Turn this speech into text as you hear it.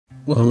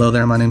Well, hello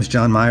there, my name is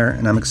John Meyer,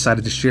 and I'm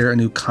excited to share a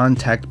new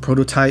Kontakt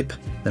prototype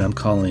that I'm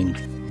calling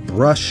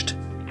Brushed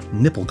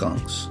Nipple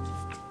Gongs.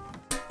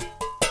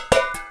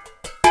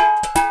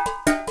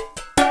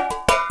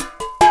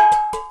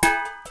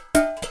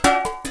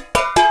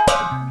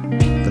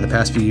 For the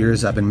past few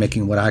years, I've been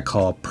making what I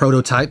call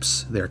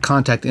prototypes. They're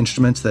Kontakt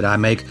instruments that I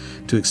make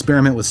to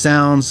experiment with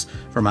sounds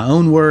for my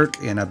own work,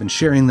 and I've been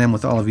sharing them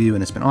with all of you,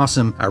 and it's been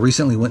awesome. I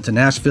recently went to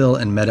Nashville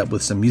and met up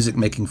with some music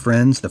making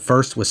friends. The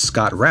first was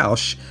Scott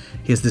Roush.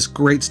 He has this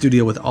great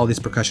studio with all these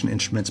percussion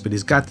instruments, but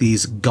he's got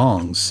these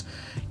gongs,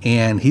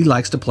 and he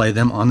likes to play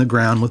them on the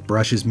ground with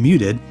brushes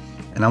muted,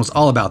 and I was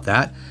all about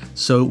that.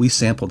 So we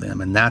sampled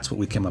them, and that's what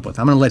we came up with.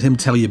 I'm going to let him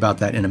tell you about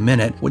that in a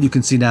minute. What you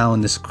can see now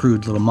in this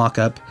crude little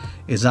mock-up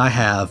is I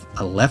have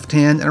a left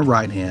hand and a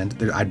right hand.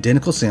 They're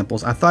identical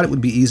samples. I thought it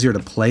would be easier to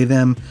play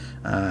them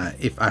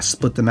if I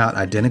split them out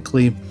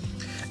identically.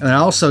 And I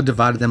also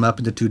divided them up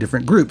into two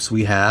different groups.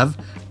 We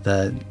have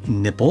the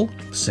nipple,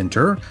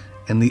 center,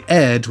 and the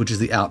edge, which is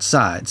the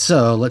outside.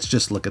 So let's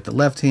just look at the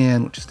left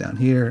hand, which is down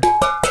here.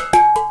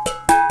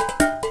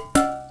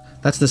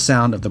 That's the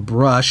sound of the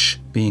brush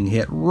being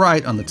hit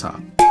right on the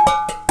top.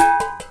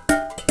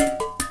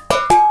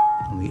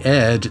 On the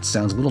edge, it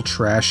sounds a little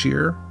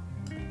trashier.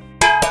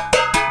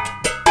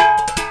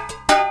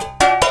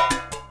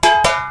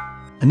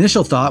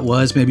 Initial thought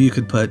was maybe you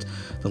could put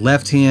the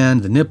left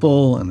hand, the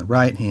nipple, and the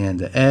right hand,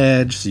 the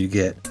edge, so you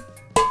get...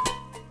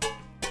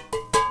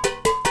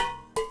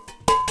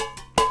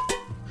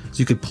 So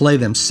you could play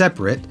them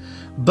separate,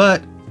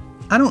 but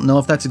I don't know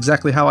if that's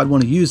exactly how I'd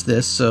want to use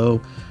this,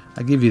 so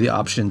I give you the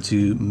option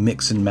to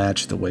mix and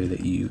match the way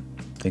that you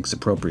think's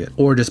appropriate,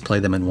 or just play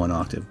them in one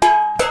octave.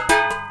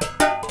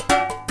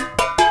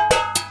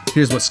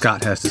 Here's what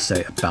Scott has to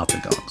say about the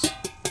gongs.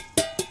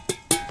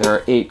 There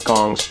are 8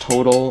 gongs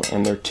total,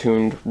 and they're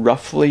tuned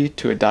roughly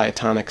to a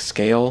diatonic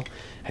scale.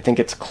 I think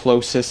it's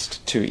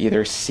closest to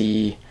either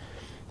C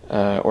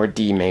or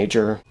D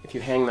major. If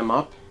you hang them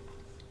up,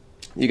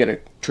 you get a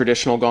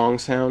traditional gong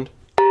sound.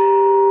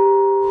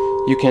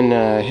 You can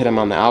hit them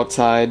on the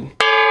outside,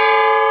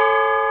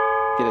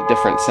 get a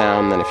different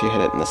sound than if you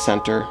hit it in the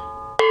center.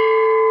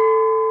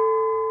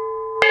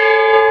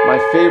 My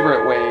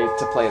favorite way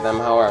to play them,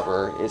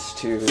 however, is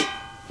to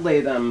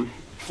lay them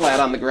flat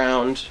on the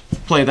ground,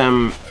 play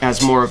them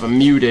as more of a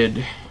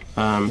muted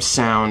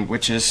sound,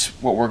 which is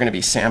what we're going to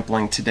be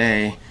sampling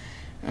today.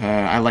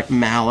 I like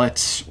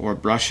mallets or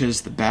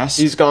brushes the best.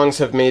 These gongs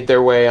have made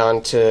their way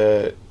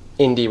onto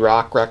indie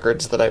rock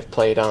records that I've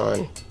played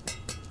on.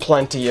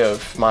 Plenty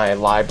of my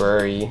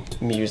library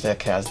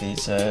music has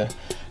these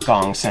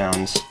gong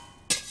sounds.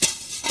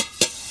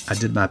 I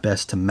did my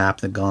best to map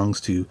the gongs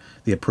to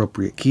the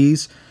appropriate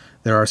keys.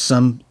 There are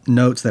some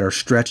notes that are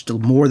stretched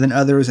more than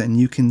others, and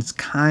you can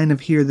kind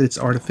of hear that it's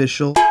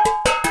artificial.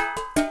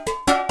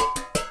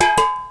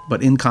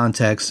 But in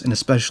context, and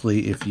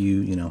especially if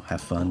you have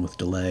fun with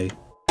delay,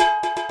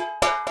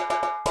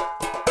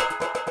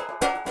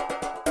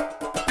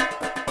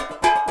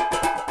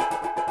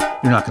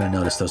 you're not going to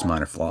notice those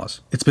minor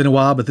flaws. It's been a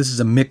while, but this is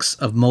a mix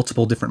of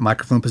multiple different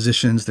microphone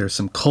positions. There's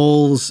some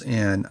Coles,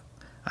 and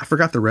I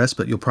forgot the rest,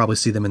 but you'll probably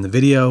see them in the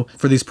video.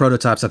 For these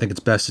prototypes, I think it's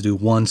best to do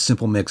one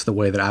simple mix the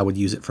way that I would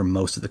use it for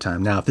most of the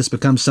time. Now, if this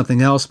becomes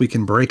something else, we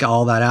can break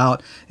all that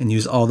out and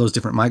use all those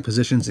different mic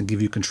positions and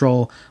give you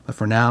control. But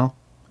for now,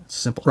 it's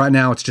simple. Right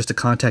now, it's just a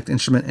Kontakt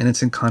instrument, and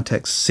it's in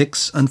Kontakt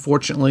 6,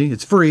 unfortunately.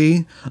 It's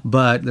free,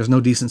 but there's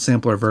no decent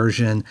sampler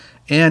version,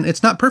 and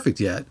it's not perfect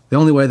yet. The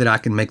only way that I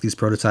can make these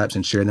prototypes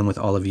and share them with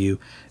all of you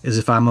is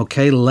if I'm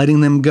okay letting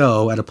them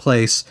go at a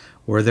place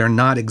where they're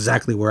not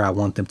exactly where I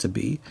want them to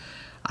be.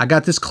 I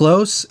got this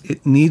close.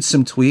 It needs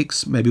some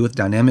tweaks, maybe with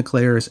dynamic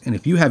layers, and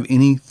if you have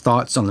any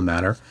thoughts on the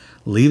matter,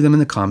 leave them in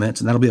the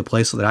comments, and that'll be a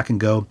place so that I can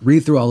go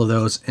read through all of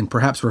those and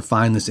perhaps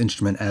refine this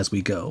instrument as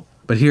we go.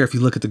 But here, if you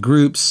look at the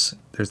groups,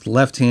 there's the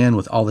left hand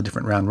with all the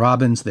different round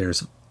robins.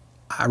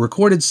 I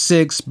recorded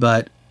 6,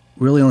 but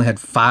really only had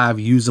 5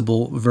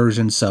 usable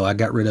versions, so I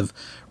got rid of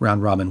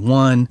round robin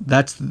 1.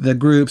 That's the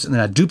groups, and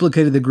then I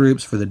duplicated the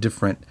groups for the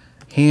different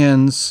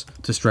hands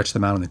to stretch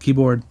them out on the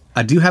keyboard.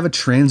 I do have a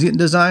transient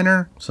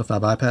designer, so if I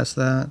bypass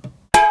that,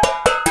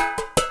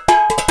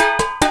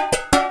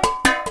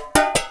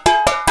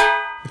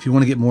 if you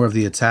want to get more of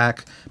the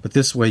attack, but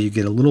this way you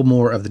get a little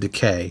more of the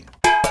decay.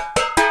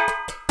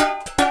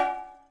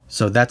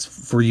 So that's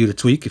for you to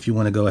tweak if you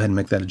want to go ahead and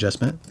make that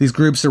adjustment. These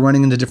groups are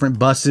running into different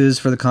buses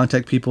for the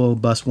Kontakt people.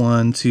 Bus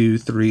 1, 2,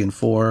 3, and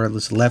 4.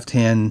 This left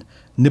hand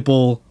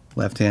nipple,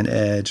 left hand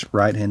edge,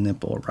 right hand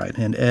nipple, right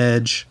hand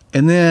edge.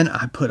 And then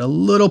I put a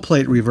little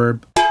plate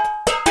reverb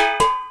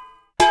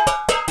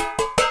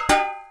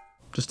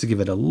just to give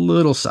it a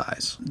little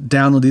size.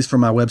 Download these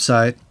from my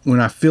website. When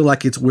I feel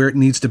like it's where it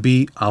needs to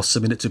be, I'll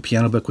submit it to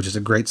Piano Book, which is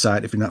a great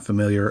site if you're not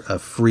familiar,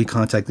 of free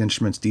Kontakt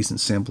instruments, decent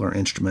sampler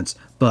instruments,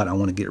 but I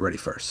want to get ready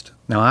first.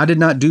 Now, I did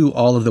not do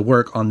all of the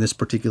work on this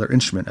particular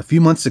instrument. A few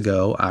months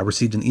ago, I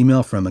received an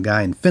email from a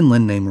guy in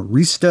Finland named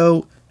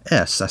Risto,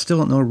 S. I still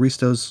don't know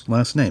Risto's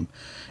last name.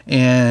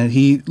 And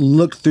he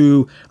looked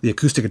through the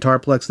acoustic guitar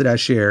plex that I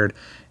shared,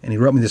 and he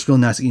wrote me this real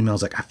nice email.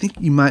 He's like, I think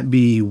you might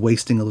be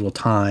wasting a little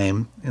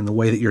time in the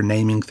way that you're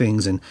naming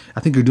things, and I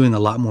think you're doing a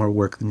lot more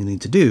work than you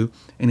need to do.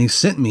 And he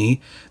sent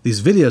me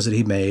these videos that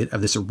he made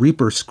of this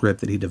Reaper script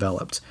that he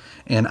developed.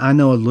 And I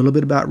know a little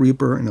bit about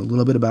Reaper and a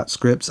little bit about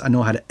scripts. I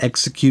know how to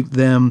execute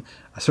them.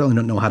 I certainly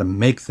don't know how to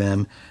make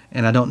them,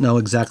 and I don't know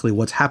exactly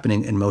what's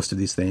happening in most of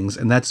these things,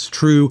 and that's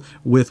true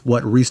with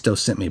what Risto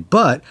sent me.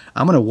 But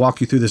I'm going to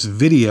walk you through this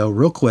video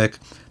real quick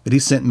that he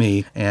sent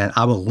me, and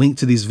I will link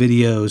to these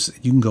videos.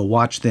 You can go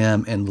watch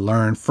them and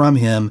learn from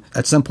him.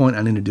 At some point,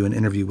 I need to do an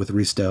interview with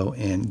Risto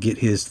and get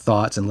his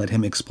thoughts and let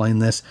him explain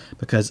this,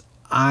 because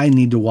I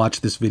need to watch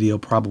this video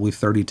probably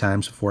 30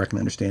 times before I can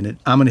understand it.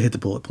 I'm going to hit the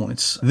bullet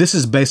points. This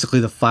is basically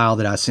the file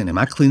that I sent him.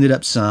 I cleaned it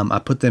up some. I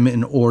put them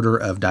in order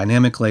of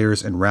dynamic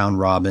layers and round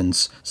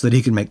robins so that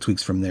he can make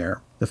tweaks from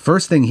there. The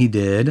first thing he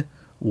did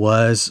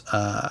was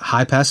a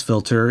high pass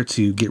filter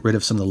to get rid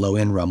of some of the low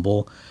end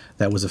rumble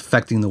that was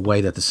affecting the way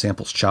that the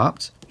samples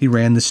chopped. He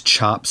ran this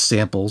chop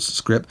samples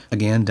script.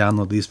 Again,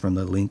 download these from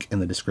the link in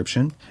the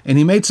description. And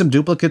he made some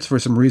duplicates for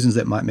some reasons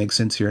that might make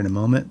sense here in a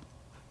moment.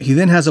 He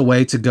then has a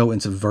way to go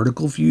into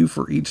vertical view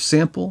for each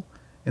sample.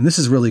 And this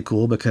is really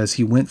cool because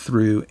he went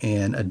through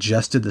and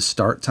adjusted the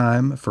start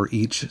time for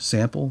each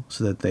sample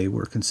so that they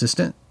were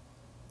consistent.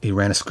 He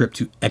ran a script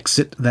to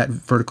exit that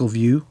vertical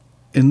view.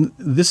 And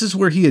this is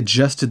where he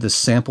adjusted the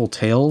sample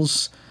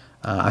tails.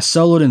 I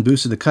soloed and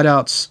boosted the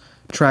cutouts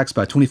tracks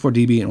by 24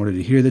 dB in order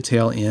to hear the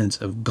tail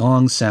ends of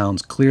gong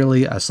sounds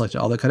clearly. I selected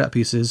all the cutout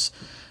pieces.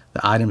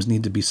 The items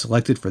need to be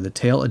selected for the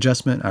tail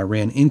adjustment. I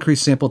ran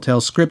increase sample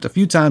tail script a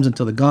few times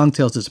until the gong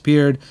tails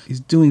disappeared. He's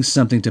doing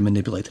something to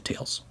manipulate the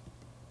tails.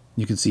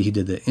 You can see he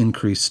did the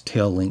increase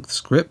tail length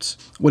script.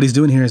 What he's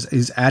doing here is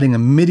he's adding a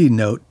MIDI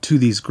note to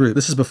these groups.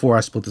 This is before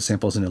I split the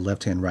samples into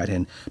left hand, right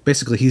hand.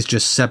 Basically, he's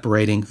just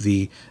separating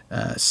the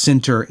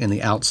center and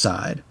the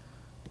outside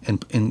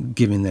and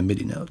giving them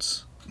MIDI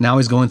notes. Now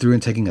he's going through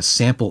and taking a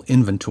sample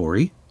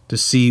inventory to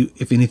see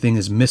if anything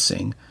is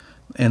missing.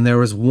 And there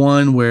was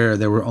one where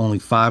there were only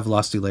 5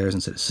 velocity layers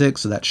instead of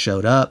 6, so that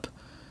showed up.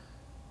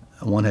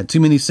 One had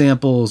too many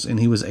samples, and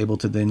he was able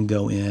to then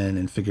go in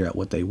and figure out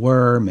what they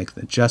were, make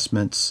the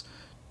adjustments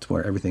to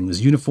where everything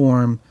was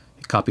uniform.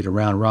 He copied a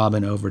round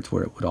robin over to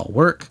where it would all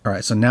work. All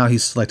right, so now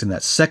he's selecting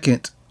that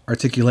second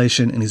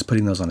articulation, and he's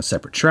putting those on a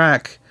separate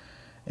track.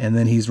 And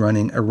then he's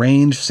running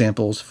arrange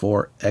samples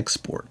for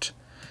export.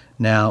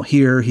 Now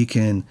here he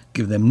can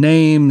give them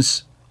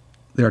names,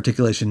 their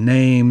articulation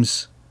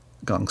names,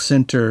 gong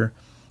center,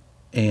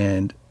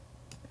 and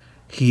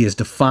he is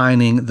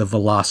defining the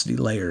velocity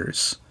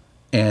layers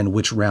and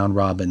which round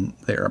robin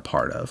they're a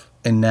part of.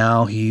 And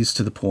now he's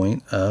to the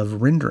point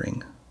of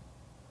rendering.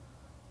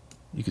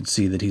 You can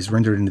see that he's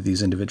rendered into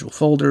these individual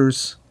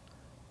folders,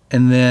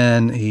 and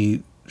then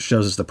he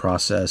shows us the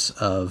process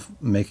of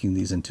making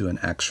these into an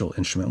actual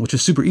instrument, which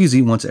is super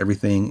easy once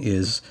everything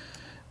is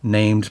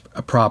named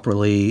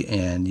properly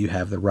and you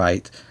have the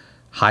right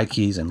high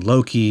keys and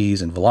low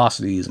keys and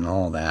velocities and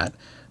all that.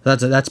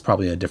 That's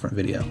probably a different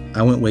video.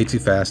 I went way too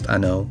fast. I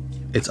know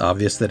it's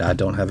obvious that I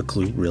don't have a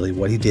clue really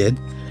what he did.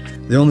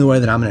 The only way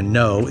that I'm going to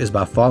know is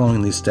by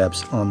following these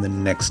steps on the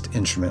next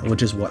instrument,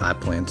 which is what I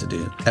plan to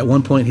do. At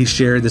one point, he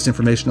shared this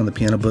information on the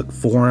Piano Book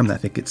forum. I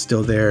think it's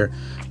still there,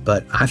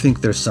 but I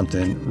think there's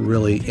something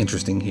really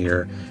interesting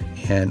here,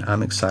 and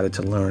I'm excited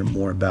to learn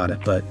more about it.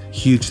 But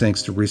huge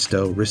thanks to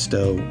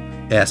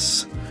Risto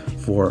S,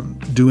 for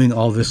doing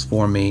all this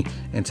for me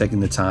and taking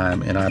the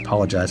time. And I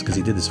apologize because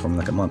he did this for me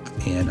like a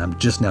month, and I'm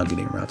just now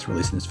getting around to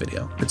releasing this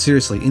video. But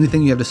seriously,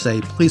 anything you have to say,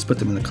 please put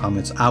them in the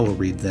comments. I will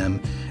read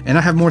them. And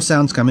I have more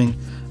sounds coming.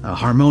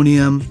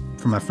 Harmonium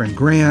from my friend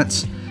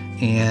Grant,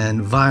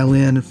 and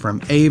violin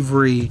from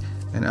Avery,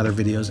 and other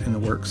videos in the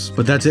works.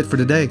 But that's it for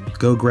today.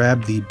 Go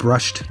grab the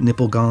brushed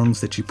nipple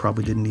gongs that you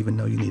probably didn't even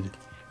know you needed.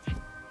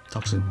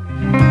 Talk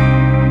soon.